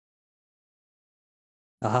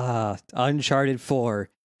Ah, Uncharted 4.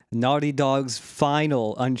 Naughty Dog's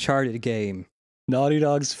final Uncharted game. Naughty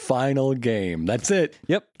Dog's final game. That's it.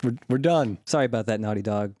 Yep. We're done. Sorry about that, Naughty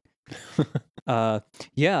Dog.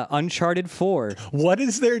 Yeah, Uncharted 4. What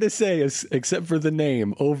is there to say except for the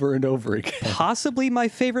name over and over again? Possibly my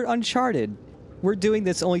favorite Uncharted. We're doing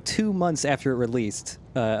this only 2 months after it released,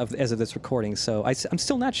 as of this recording, so I'm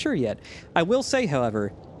still not sure yet. I will say,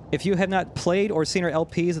 however, if you have not played or seen our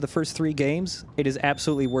LPs of the first 3 games, it is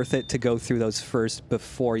absolutely worth it to go through those first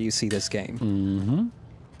before you see this game. Mm-hmm.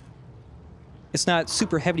 It's not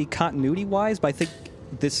super heavy continuity-wise, but I think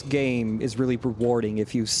this game is really rewarding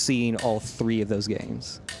if you've seen all 3 of those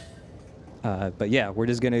games. But yeah, we're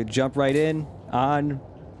just going to jump right in on,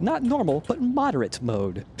 not normal, but moderate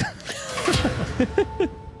mode.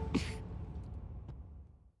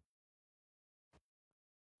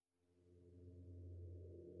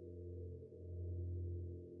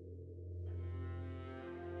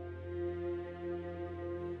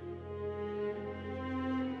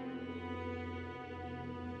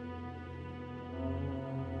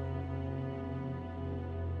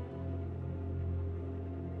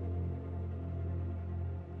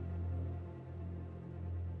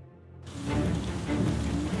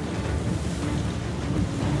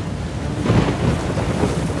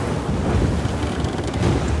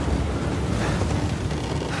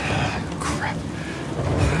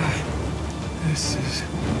 This is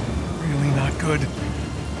really not good.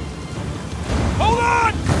 Hold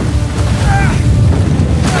on!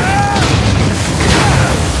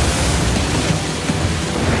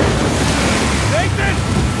 Nathan!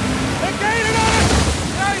 They're gaining on us!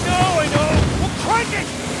 I know. We'll crank it!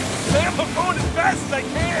 Sam, I'm going as fast as I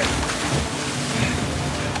can!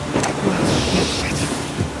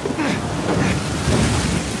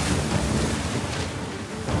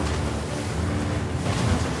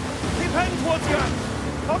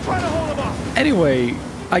 I'll try to hold him off. Anyway,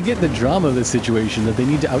 I get the drama of the situation that they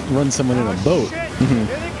need to outrun someone in a boat.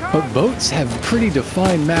 Mm-hmm. But boats have pretty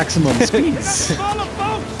defined maximum speeds.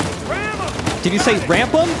 Did you say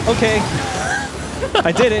ramp them? Okay.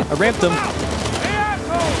 I did it. I ramped them.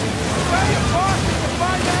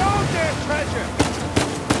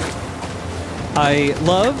 I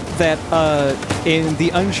love that in the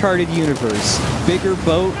Uncharted universe, bigger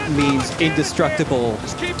boat means indestructible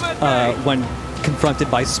when confronted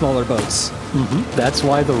by smaller boats. Mm-hmm. That's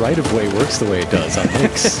why the right-of-way works the way it does on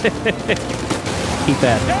lakes. Eat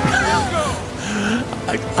that.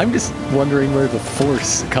 I'm just wondering where the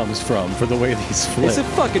force comes from for the way these flip. It's a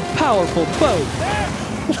fucking powerful boat.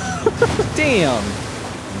 Damn.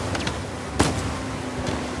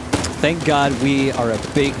 Thank God we are a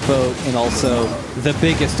big boat and also the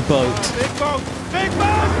biggest boat. Big boat! Big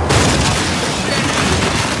boat!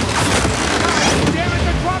 Damn it,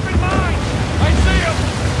 they're dropping mine! I see them!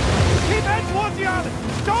 Keep heading towards the island!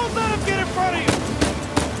 Don't let them get in front of you!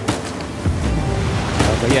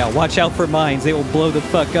 But yeah, watch out for mines. They will blow the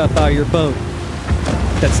fuck up out of your boat.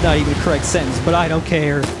 That's not even the correct sentence, but I don't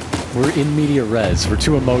care. We're in media res. We're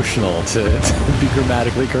too emotional to be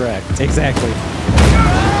grammatically correct. Exactly.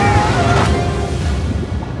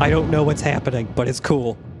 I don't know what's happening, but it's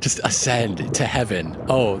cool. Just ascend to heaven.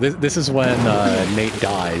 Oh, this is when Nate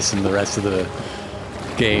dies, and the rest of the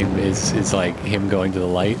game is like him going to the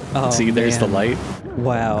light. Oh, see, there's the light.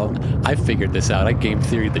 Wow. I figured this out. I game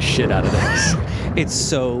theoryed the shit out of this. It's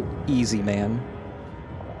so easy, man.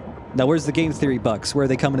 Now, where's the game theory bucks? Where are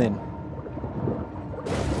they coming in?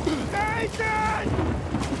 Nathan!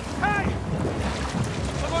 Hey!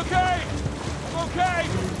 I'm okay! I'm okay!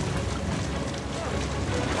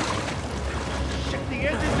 Shit, the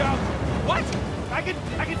engine's out! What? I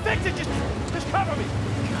can fix it! Just cover me!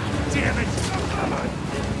 God damn it!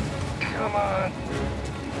 Come on!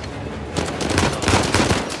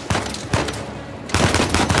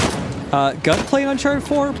 Gunplay in Uncharted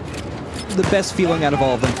 4? The best feeling out of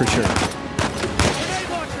all of them, for sure. Grenade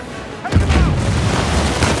launcher! Take him out!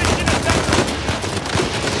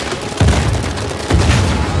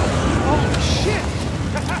 Oh, shit!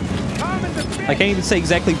 I can't even say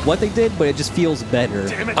exactly what they did, but it just feels better.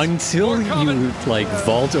 Until you, like,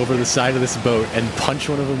 vault over the side of this boat and punch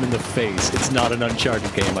one of them in the face, it's not an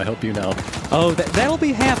Uncharted game, I hope you know. Oh, that'll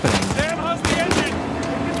be happening. Sam, how's the engine?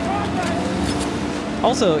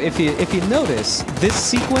 Also, if you notice, this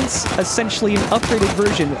sequence essentially an upgraded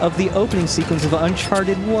version of the opening sequence of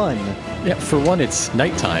Uncharted 1. Yeah, for one, it's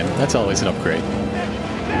nighttime. That's always an upgrade.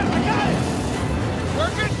 Sam, I got it!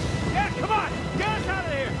 Working? Yeah, come on! Get us out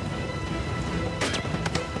of here!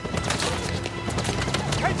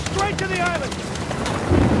 Head straight to the island!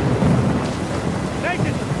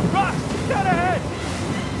 Nathan! Ross! Dead ahead!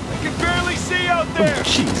 I can barely see out out there!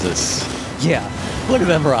 Jesus. Yeah. Look at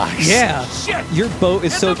them rocks. Yeah. Shit! Your boat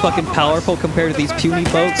is Get so them fucking off of us! powerful compared to these We're the puny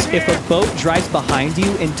best I boats. can If here! a boat drives behind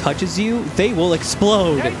you and touches you, they will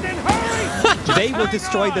explode. Nathan, hurry! Just They will hang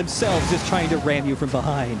destroy on! themselves just trying to ram you from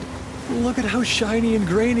behind. Look at how shiny and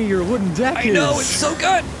grainy your wooden deck is. I know, it's so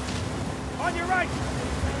good. On your right!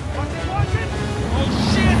 Watch it! Oh,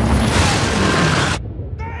 shit!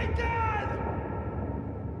 Nathan!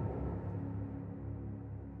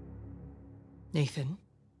 Nathan?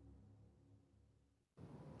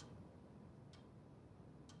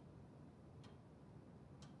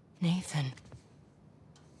 Nathan?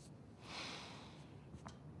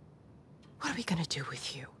 What are we gonna do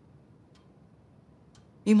with you?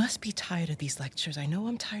 You must be tired of these lectures. I know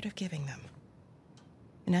I'm tired of giving them.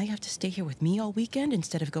 And now you have to stay here with me all weekend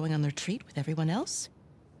instead of going on the retreat with everyone else?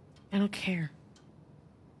 I don't care.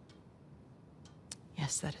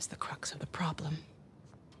 Yes, that is the crux of the problem.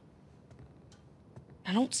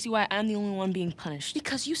 I don't see why I'm the only one being punished.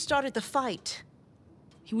 Because you started the fight.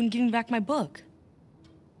 He wouldn't give me back my book.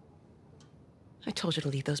 I told you to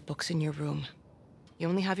leave those books in your room. You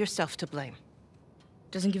only have yourself to blame.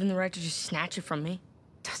 Doesn't give him the right to just snatch it from me.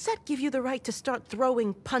 Does that give you the right to start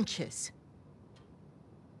throwing punches?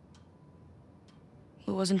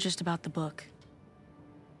 It wasn't just about the book.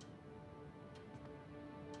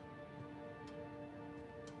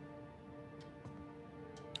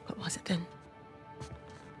 What was it then?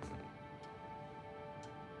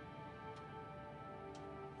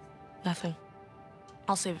 Nothing.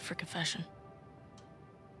 I'll save it for confession.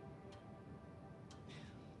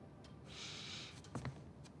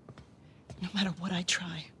 No matter what I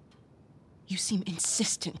try, you seem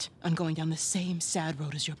insistent on going down the same sad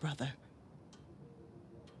road as your brother.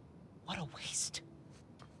 What a waste.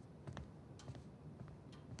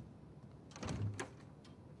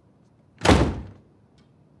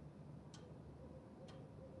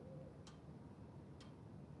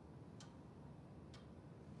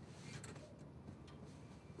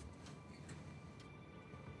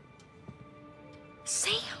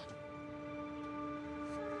 Sam!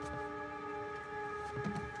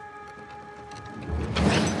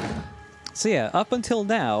 So yeah, up until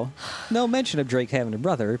now, no mention of Drake having a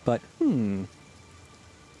brother, but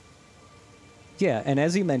yeah, and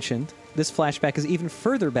as you mentioned, this flashback is even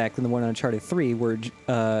further back than the one on Uncharted 3, where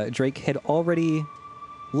Drake had already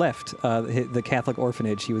left the Catholic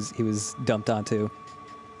orphanage he was dumped onto.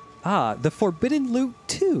 Ah, the Forbidden Loot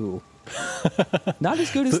 2. Not as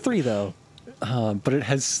good as 3, though. But it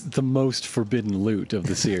has the most forbidden loot of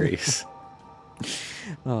the series.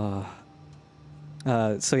 So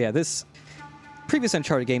yeah, this previous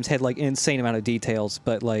Uncharted games had like an insane amount of details,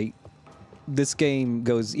 but like this game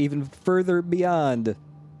goes even further beyond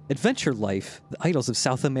adventure life, the idols of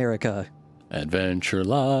South America. Adventure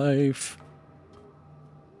life.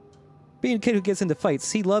 Being a kid who gets into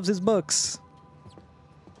fights, he loves his books.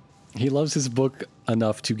 He loves his book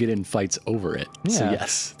enough to get in fights over it. Yeah. So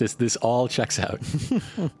yes, this all checks out.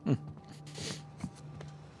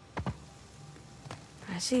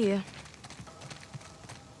 I see you.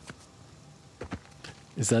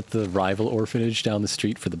 Is that the rival orphanage down the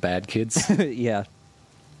street for the bad kids? Yeah.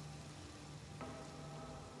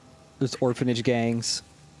 There's orphanage gangs.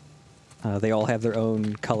 They all have their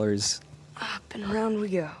own colors. Up and around we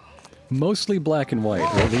go. Mostly black and white,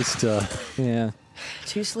 or at least, Yeah.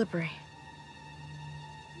 Too slippery.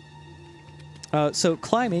 So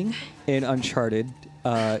climbing in Uncharted,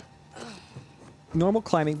 normal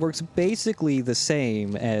climbing works basically the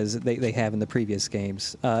same as they have in the previous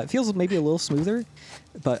games. It feels maybe a little smoother,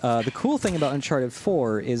 but the cool thing about Uncharted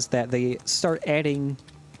 4 is that they start adding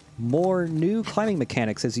more new climbing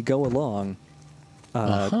mechanics as you go along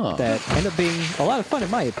that end up being a lot of fun,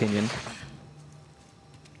 in my opinion.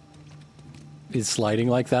 is sliding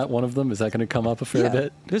like that one of them? Is that going to come up a fair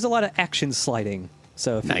bit? There's a lot of action sliding,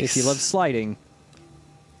 so if you love sliding...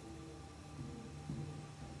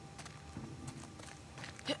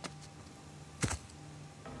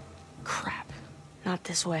 Crap. Not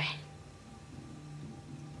this way.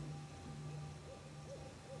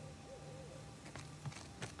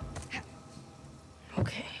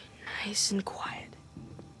 Okay, nice and quiet.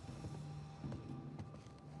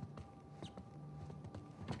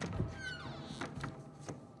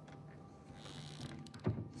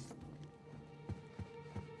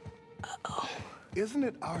 Isn't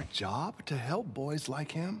it our job to help boys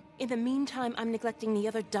like him? In the meantime, I'm neglecting the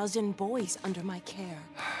other dozen boys under my care.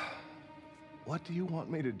 What do you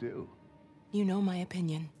want me to do? You know my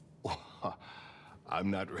opinion.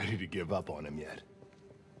 I'm not ready to give up on him yet.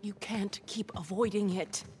 You can't keep avoiding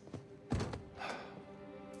it.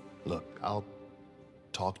 Look, I'll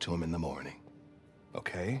talk to him in the morning.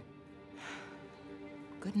 Okay?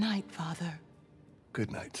 Good night, Father.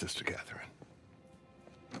 Good night, Sister Catherine.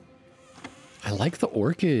 I like the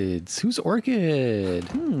orchids. Who's Orchid?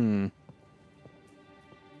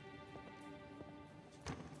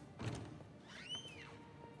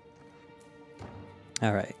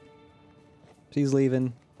 All right. She's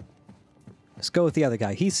leaving. Let's go with the other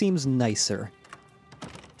guy. He seems nicer.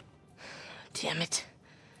 Damn it.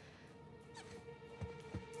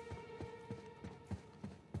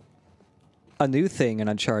 A new thing in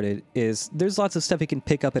Uncharted is there's lots of stuff you can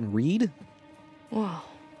pick up and read, Whoa.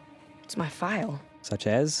 It's my file. such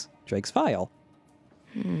as Drake's file.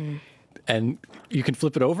 And you can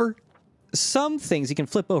flip it over? Some things you can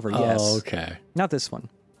flip over, yes. Oh, okay. Not this one.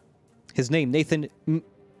 His name, Nathan...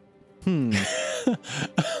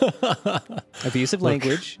 Abusive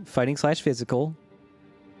language, fighting/physical,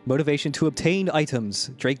 motivation to obtain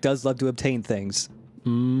items. Drake does love to obtain things.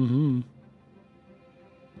 4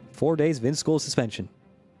 days of in-school suspension.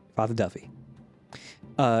 Father Duffy.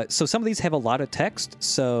 So some of these have a lot of text,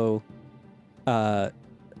 so I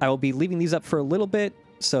will be leaving these up for a little bit.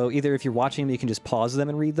 So either if you're watching them, you can just pause them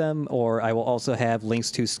and read them, or I will also have links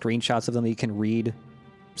to screenshots of them that you can read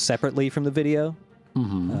separately from the video.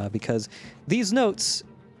 Because these notes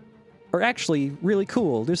are actually really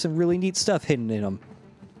cool. There's some really neat stuff hidden in them.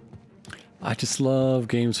 I just love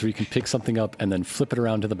games where you can pick something up and then flip it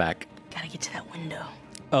around to the back. Gotta get to that window.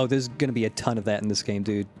 Oh, there's going to be a ton of that in this game,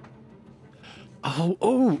 dude.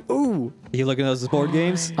 Oh. You looking at those board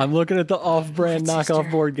games? I'm looking at the off-brand knockoff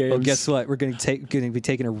board games. Oh, guess what? We're going to be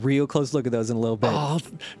taking a real close look at those in a little bit. Oh,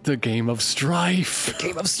 the game of Strife.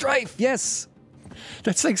 Game of Strife, yes.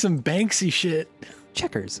 That's like some Banksy shit.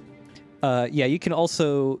 Checkers. Yeah, you can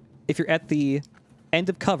also, if you're at the end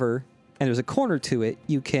of cover and there's a corner to it,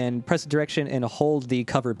 you can press a direction and hold the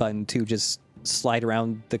cover button to just slide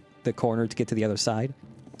around the corner to get to the other side.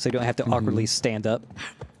 So you don't have to awkwardly stand up.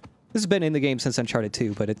 This has been in the game since Uncharted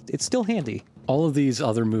 2, but it's still handy. All of these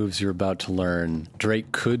other moves you're about to learn,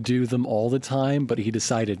 Drake could do them all the time, but he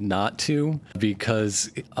decided not to because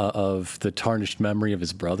of the tarnished memory of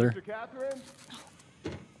his brother. Sister Catherine?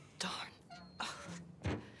 Darn.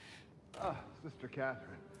 Sister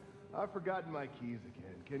Catherine, I've forgotten my keys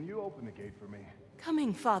again. Can you open the gate for me?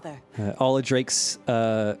 Coming, Father. All of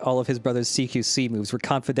his brother's CQC moves were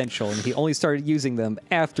confidential, and he only started using them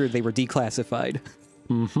after they were declassified.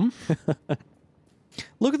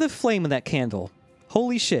 Look at the flame in that candle.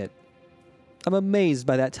 Holy shit. I'm amazed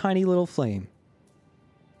by that tiny little flame.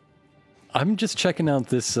 I'm just checking out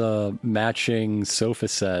this matching sofa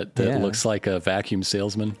set that looks like a vacuum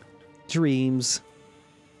salesman. Dreams.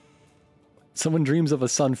 Someone dreams of a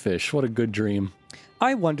sunfish. What a good dream.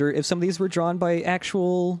 I wonder if some of these were drawn by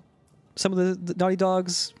some of the Naughty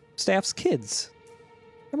Dog's staff's kids.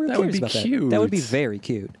 I'm really That would curious be about that. cute. That would be very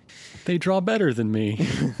cute. They draw better than me.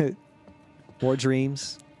 More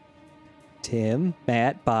dreams. Tim,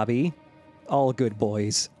 Matt, Bobby, all good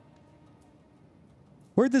boys.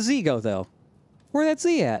 Where'd the Z go, though? Where'd that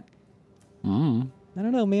Z at? I don't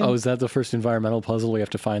know, man. Oh, is that the first environmental puzzle? We have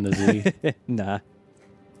to find the Z. Nah.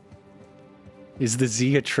 Is the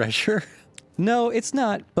Z a treasure? No, it's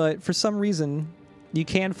not, but for some reason, you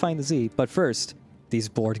can find the Z. But first, these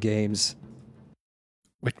board games.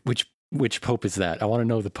 Which Pope is that? I want to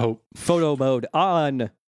know the Pope. Photo mode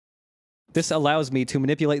on. This allows me to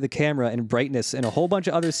manipulate the camera and brightness and a whole bunch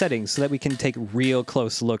of other settings so that we can take real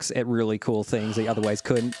close looks at really cool things that you otherwise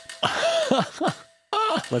couldn't.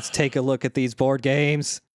 Let's take a look at these board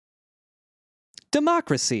games.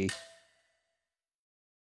 Democracy.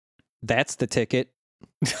 That's the ticket.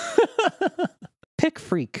 Pick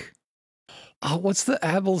Freak. Oh, what's the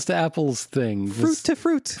apples to apples thing? Fruit to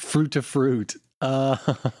Fruit. Fruit to Fruit.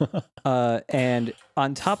 And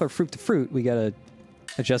on top of Fruit to Fruit, we gotta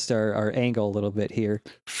adjust our angle a little bit here.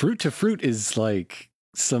 Fruit to Fruit is like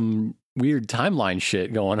some weird timeline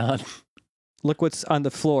shit going on. Look what's on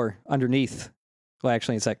the floor underneath. Well,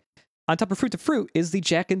 actually, it's like on top of Fruit to Fruit is the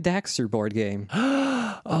Jack and Daxter board game.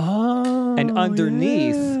 Oh, And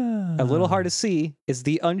underneath, yeah. a little hard to see, is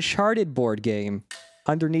the Uncharted board game.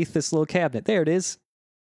 Underneath this little cabinet. There it is.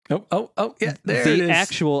 Oh, yeah, there it is. The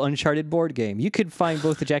actual Uncharted board game. You could find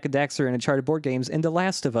both the Jack and Daxter and Uncharted board games in The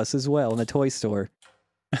Last of Us as well in the toy store.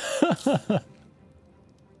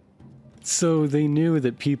 So they knew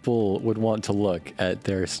that people would want to look at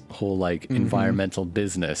their whole, like, environmental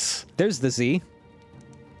business. There's the Z.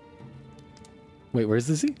 Wait, where's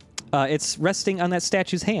the Z? It's resting on that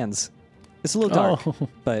statue's hands. It's a little dark, Oh.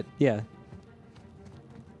 but yeah.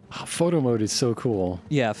 Photo mode is so cool.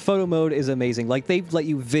 Yeah, photo mode is amazing. Like, they've let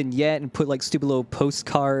you vignette and put, like, stupid little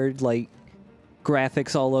postcard, like,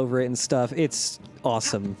 graphics all over it and stuff. It's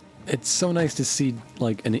awesome. It's so nice to see,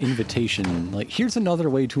 like, an invitation. Like, here's another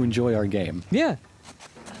way to enjoy our game. Yeah.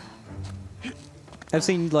 I've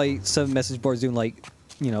seen, like, some message boards doing, like,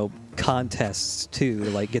 you know, contests, too, to,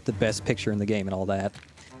 like, get the best picture in the game and all that.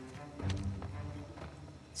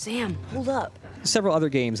 Sam, hold up. Several other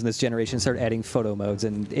games in this generation started adding photo modes,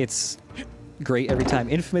 and it's great every time.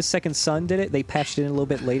 Infamous Second Son did it. They patched it in a little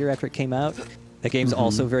bit later after it came out. That game's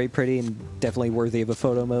also very pretty and definitely worthy of a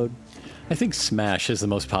photo mode. I think Smash is the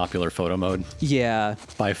most popular photo mode. Yeah.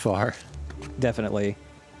 By far. Definitely.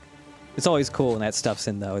 It's always cool when that stuff's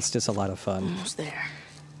in, though. It's just a lot of fun. Almost there.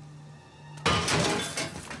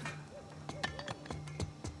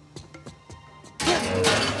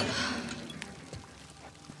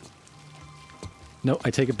 No,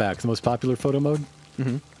 I take it back. The most popular photo mode?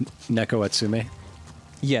 Neko Atsume.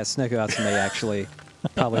 Yes, Neko Atsume, actually.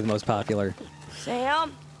 Probably the most popular.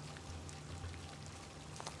 Sam?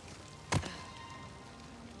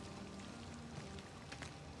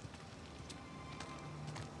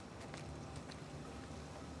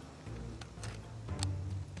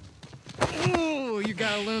 Ooh, you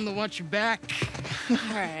gotta learn to watch your back. All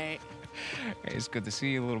right. Hey, it's good to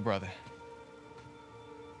see you, little brother.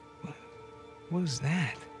 What was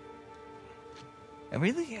that?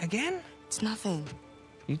 Really? Again? It's nothing.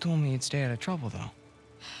 You told me you'd stay out of trouble, though.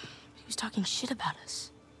 He was talking shit about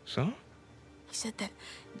us. So? He said that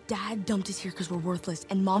Dad dumped us here because we're worthless,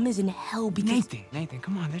 and Mom is in hell because... Nathan,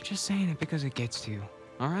 come on. They're just saying it because it gets to you,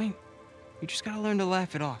 all right? You just gotta learn to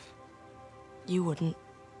laugh it off. You wouldn't.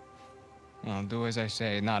 Well, do as I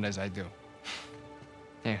say, not as I do.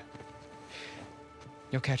 Here.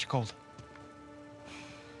 You'll catch a cold.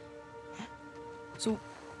 So,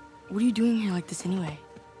 what are you doing here like this anyway?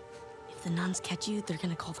 If the nuns catch you, they're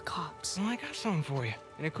gonna call the cops. Well, I got something for you,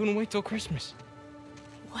 and it couldn't wait till Christmas.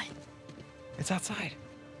 What? It's outside.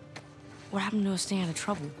 What happened to us staying out of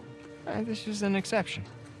trouble? This is an exception.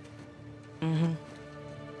 Mm-hmm.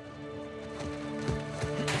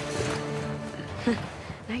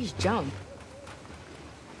 Nice jump.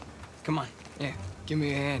 Come on. Yeah, give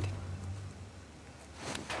me a hand.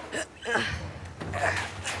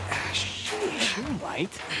 Sheesh, you're right.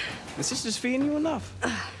 The sister's feeding you enough.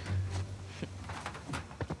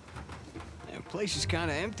 The place is kind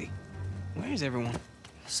of empty. Where's everyone?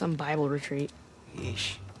 Some Bible retreat.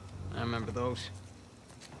 Yeesh. I remember those.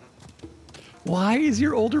 Why is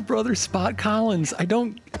your older brother Spot Collins? I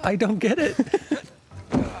don't get it.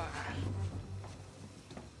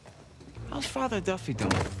 How's Father Duffy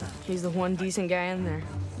doing? He's the one decent guy in there.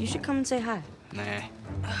 You should come and say hi. Nah,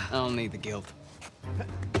 I don't need the guilt.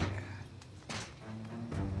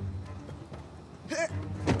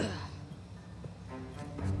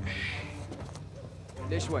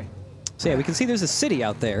 This way. So yeah, we can see there's a city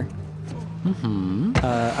out there.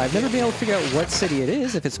 I've never been able to figure out what city it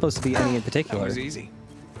is, if it's supposed to be any in That particular. was easy.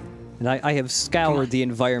 And I have scoured the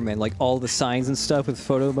environment, like all the signs and stuff with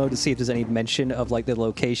photo mode to see if there's any mention of like the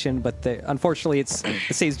location, but unfortunately it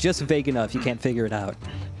stays just vague enough you can't figure it out.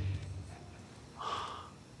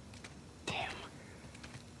 Damn.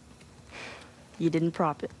 You didn't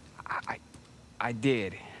prop it. I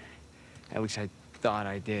did. At least I thought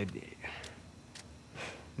I did.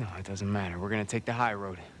 No, it doesn't matter. We're gonna take the high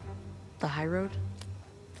road. The high road?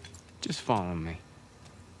 Just follow me.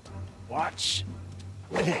 Watch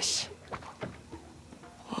this.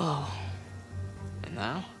 Whoa. And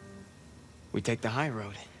now, we take the high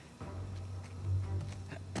road.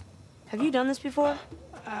 Have you done this before?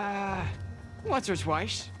 Once or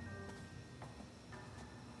twice.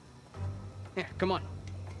 Here, come on.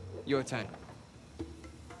 Your turn.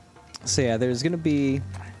 So yeah, there's gonna be...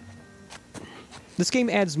 This game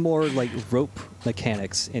adds more like rope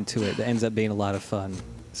mechanics into it that ends up being a lot of fun.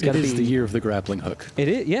 It is the year of the grappling hook. It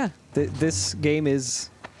is, yeah. This game is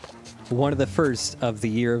one of the first of the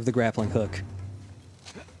year of the grappling hook.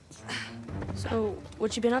 So,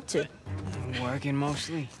 what you been up to? Working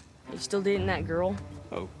mostly. You still dating that girl?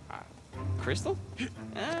 Oh, Crystal?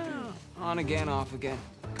 On again, off again.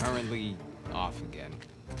 Currently off again.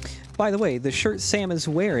 By the way, the shirt Sam is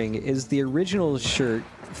wearing is the original shirt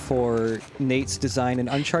for Nate's design in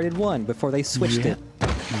Uncharted 1 before they switched it.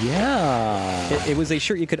 Yeah. It was a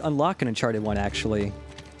shirt you could unlock in Uncharted 1, actually.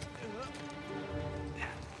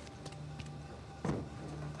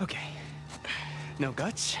 Okay. No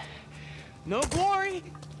guts. No glory.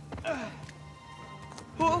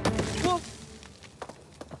 Whoa, whoa.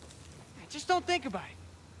 Just don't think about it.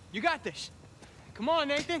 You got this. Come on,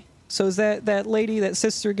 Nathan. So is that lady, that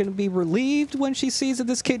sister, going to be relieved when she sees that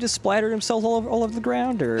this kid just splattered himself all over the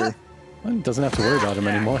ground, or...? Well, doesn't have to worry about him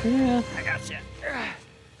anymore. Yeah. I got you.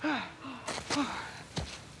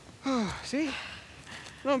 See?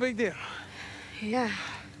 No big deal. Yeah.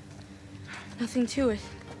 Nothing to it.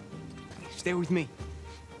 Stay with me.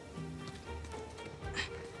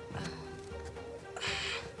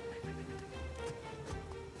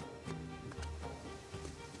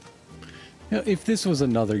 You know, if this was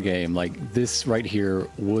another game, like this right here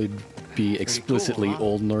would be explicitly cool, huh?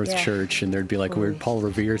 Old North Yeah. Church, and there'd be like a weird Paul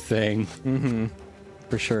Revere thing.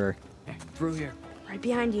 For sure. Yeah, through here. Right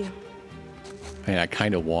behind you. And I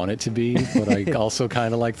kind of want it to be, but I also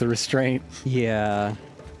kind of like the restraint. Yeah.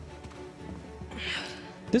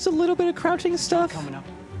 There's a little bit of crouching stuff. Coming up.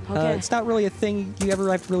 Okay. It's not really a thing you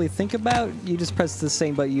ever have to really think about. You just press the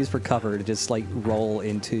same button you use for cover to just like roll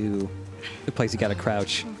into the place you gotta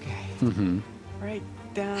crouch. Okay. Right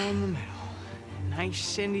down the middle.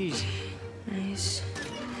 Nice and easy. Nice.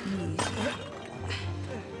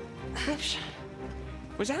 Oops.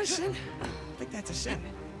 Was that a sin? I think that's a sin.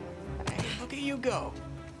 Hey, look at you go.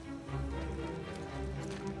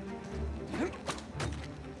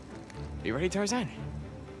 You ready, Tarzan?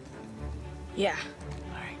 Yeah.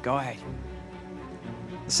 All right, go ahead.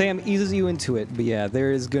 Sam eases you into it, but yeah,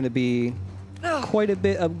 there is going to be quite a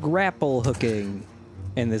bit of grapple hooking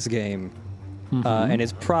in this game. And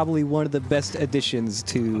it's probably one of the best additions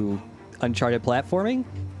to Uncharted platforming,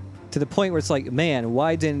 to the point where it's like, man,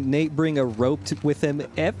 why didn't Nate bring a rope with him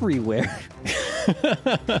everywhere?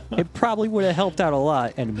 It probably would have helped out a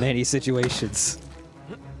lot in many situations.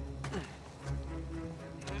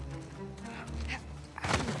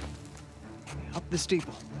 Up the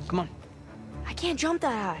steeple. Come on. I can't jump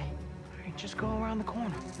that high. All right, just go around the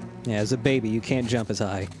corner. Yeah, as a baby, you can't jump as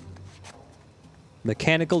high.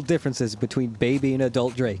 Mechanical differences between baby and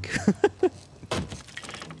adult Drake.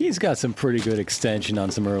 He's got some pretty good extension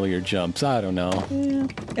on some earlier jumps. I don't know.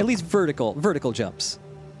 At least vertical jumps.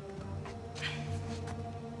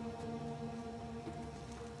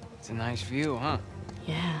 It's a nice view, huh?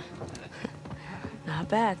 Yeah. Not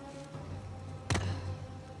bad.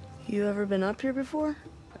 You ever been up here before?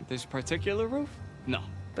 At this particular roof? No.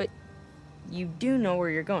 But you do know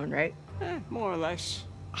where you're going, right? More or less.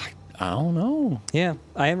 I don't know. Yeah,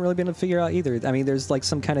 I haven't really been able to figure out either. I mean, there's like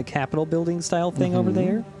some kind of Capitol building style thing over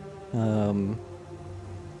there.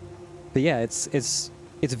 But yeah, it's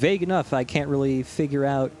vague enough. I can't really figure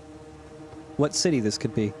out what city this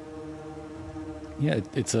could be. Yeah,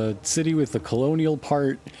 it's a city with the colonial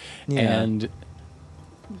part and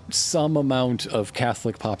some amount of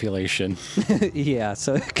Catholic population. Yeah,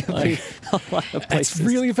 so it could be a lot of places. It's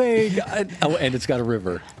really vague. Oh, and it's got a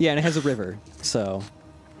river. Yeah, and it has a river, so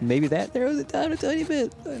maybe that narrows it down a tiny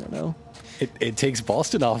bit. I don't know. It takes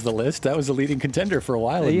Boston off the list. That was a leading contender for a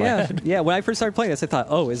while in my head. Yeah. When I first started playing this, I thought,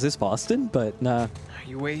 oh, is this Boston? But nah.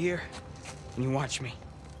 You wait here, and you watch me.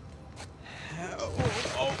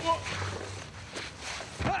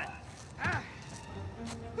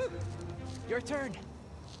 Your turn.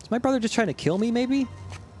 Is my brother just trying to kill me, maybe?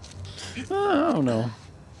 I don't know.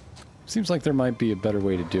 Seems like there might be a better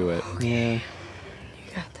way to do it. Yeah. You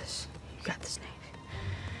got this. You got this, Nate.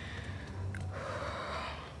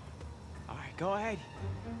 All right, go ahead.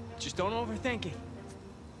 Just don't overthink it.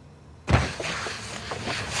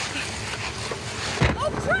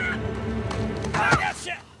 Oh, crap! Ah, yes,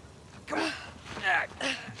 shit! Come on.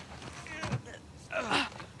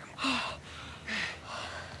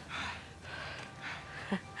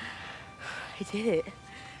 I did it.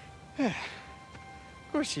 Of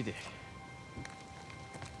course you did.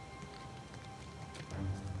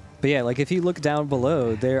 But yeah, like if you look down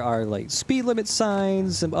below, there are like speed limit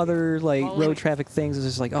signs, some other like road traffic things. It's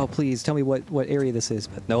just like, oh, please tell me what area this is.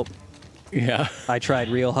 But nope. Yeah. I tried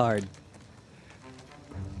real hard.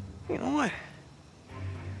 You know what?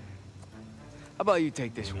 How about you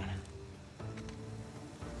take this one?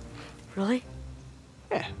 Really?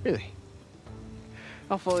 Yeah, really.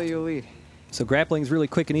 I'll follow your lead. So grappling's really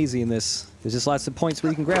quick and easy in this. There's just lots of points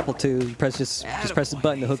where you can grapple to. You just press the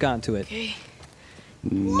button to hook onto it. Okay.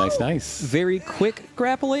 Nice. Very quick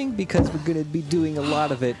grappling because we're going to be doing a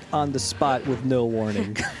lot of it on the spot with no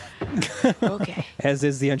warning, Okay. as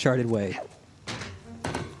is the Uncharted way.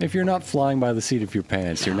 If you're not flying by the seat of your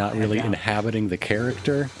pants, you're not really inhabiting the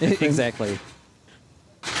character. Exactly.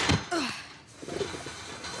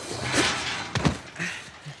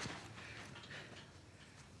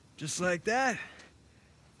 Just like that,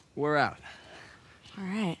 we're out. All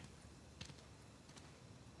right.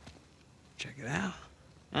 Check it out.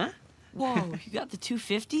 Huh? Whoa, you got the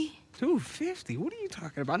 250? 250? What are you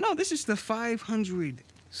talking about? No, this is the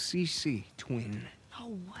 500cc twin.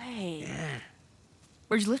 No way. Yeah.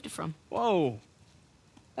 Where'd you lift it from? Whoa.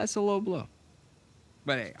 That's a low blow.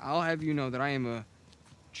 But hey, I'll have you know that I am a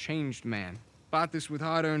changed man Bought this with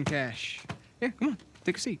hard-earned cash. Here, come on,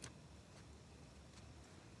 take a seat.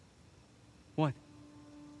 What?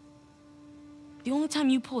 The only time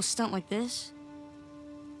you pull a stunt like this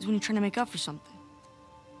is when you're trying to make up for something.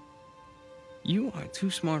 You are too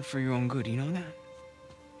smart for your own good, you know that?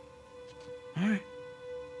 All right.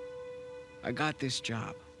 I got this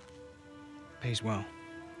job. Pays well.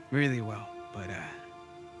 Really well. But, I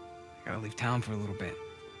gotta leave town for a little bit.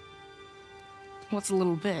 What's a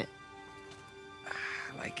little bit?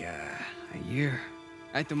 Like, a year.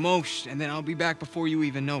 At the most, and then I'll be back before you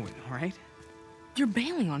even know it, all right? You're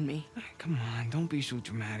bailing on me. Come on, don't be so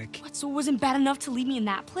dramatic. What, so it wasn't bad enough to leave me in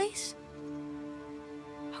that place?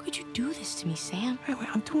 How could you do this to me, Sam? Wait,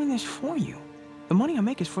 I'm doing this for you. The money I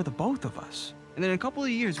make is for the both of us. And then in a couple of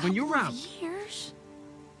years, when you're out... Years?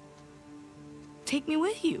 Take me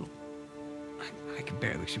with you. I can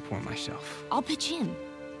barely support myself. I'll pitch in.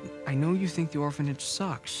 I know you think the orphanage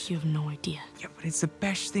sucks. You have no idea. Yeah, but it's the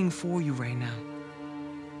best thing for you right now.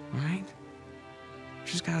 All right? You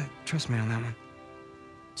just gotta trust me on that one.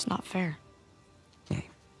 It's not fair. Hey,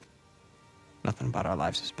 nothing about our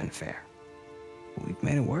lives has been fair. But we've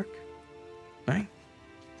made it work, right?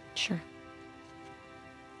 Sure.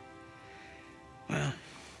 Well,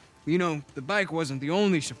 you know, the bike wasn't the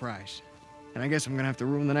only surprise. And I guess I'm gonna have to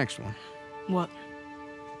ruin the next one. What?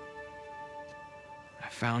 I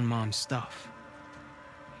found Mom's stuff.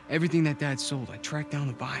 Everything that Dad sold, I tracked down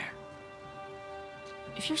the buyer.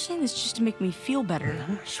 If you're saying this just to make me feel better...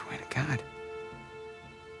 No, I swear to God.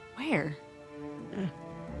 Where?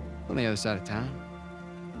 On the other side of town.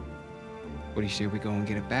 What do you say we go and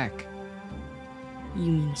get it back?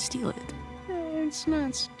 You mean steal it? It's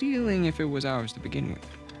not stealing if it was ours to begin with.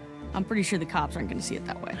 I'm pretty sure the cops aren't gonna see it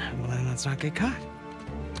that way. Well, then let's not get caught.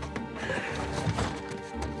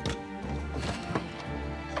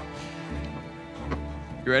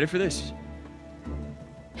 You ready for this?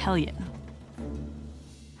 Hell yeah.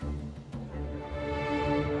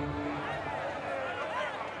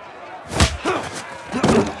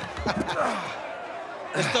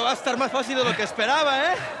 Esto va a estar más fácil de lo que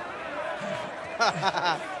esperaba, ¿eh?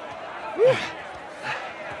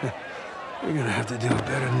 You're gonna have to do it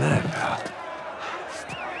better than that, pal.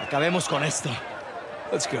 Acabemos con esto.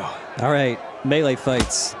 Let's go. All right, melee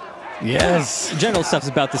fights. Yes. General stuff's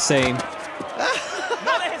about the same.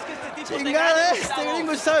 Chingada, este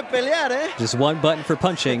gringo sabe pelear, ¿eh? Just one button for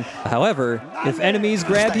punching. However, if enemies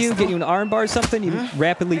grab you, get you an armbar or something, you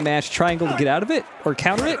rapidly mash triangle to get out of it or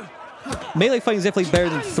counter it. Melee fighting is definitely better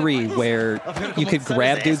than 3, where you could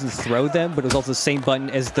grab dudes and throw them, but it was also the same button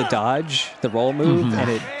as the dodge, the roll move, and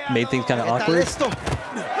it made things kind of awkward.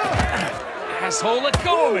 Asshole, let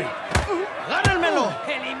go of me! ¡Agárrenmelo!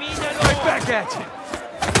 Right back at you!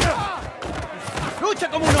 ¡Lucha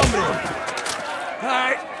como un hombre! All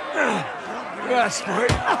right. That's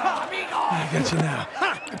sport. I got you now.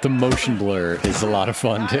 The motion blur is a lot of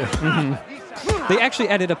fun, too. They actually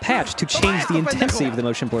added a patch to change the intensity of the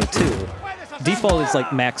motion blur, too. Default is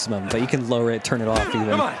like maximum, but you can lower it, turn it off even.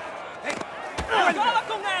 Come on!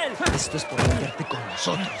 Esto es por meterte con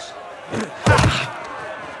nosotros.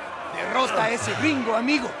 Derrota a ese gringo,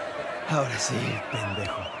 amigo. Ahora sí,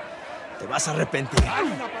 pendejo. Te vas a arrepentir.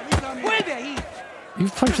 ¡Vuelve ahí!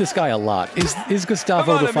 You've punched this guy a lot. Is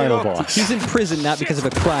Gustavo the final boss? He's in prison not because of a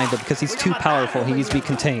crime, but because he's too powerful. He needs to be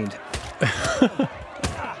contained.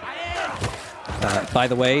 By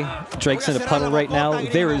the way, Drake's in a puddle right now.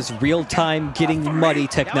 There is real-time getting muddy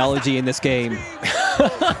technology in this game.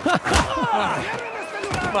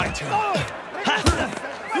 My turn.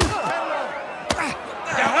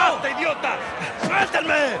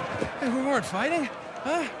 Hey, we weren't fighting,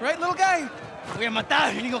 huh? Right, little guy? Voy a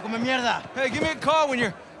matar, gringo come mierda. Hey, give me a call when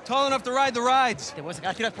you're tall enough to ride the rides. Te voy a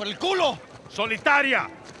sacar tiras por el culo. Solitaria.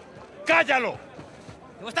 Cállalo.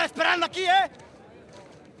 Te voy a estar esperando aquí, ¿eh?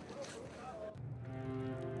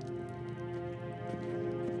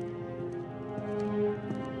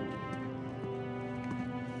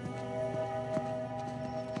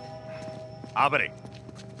 Abre.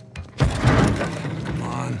 Come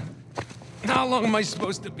on. How long am I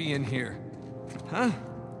supposed to be in here? Huh?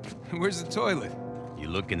 Where's the toilet? You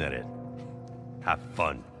looking at it? Have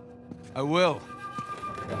fun. I will.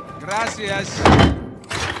 Gracias.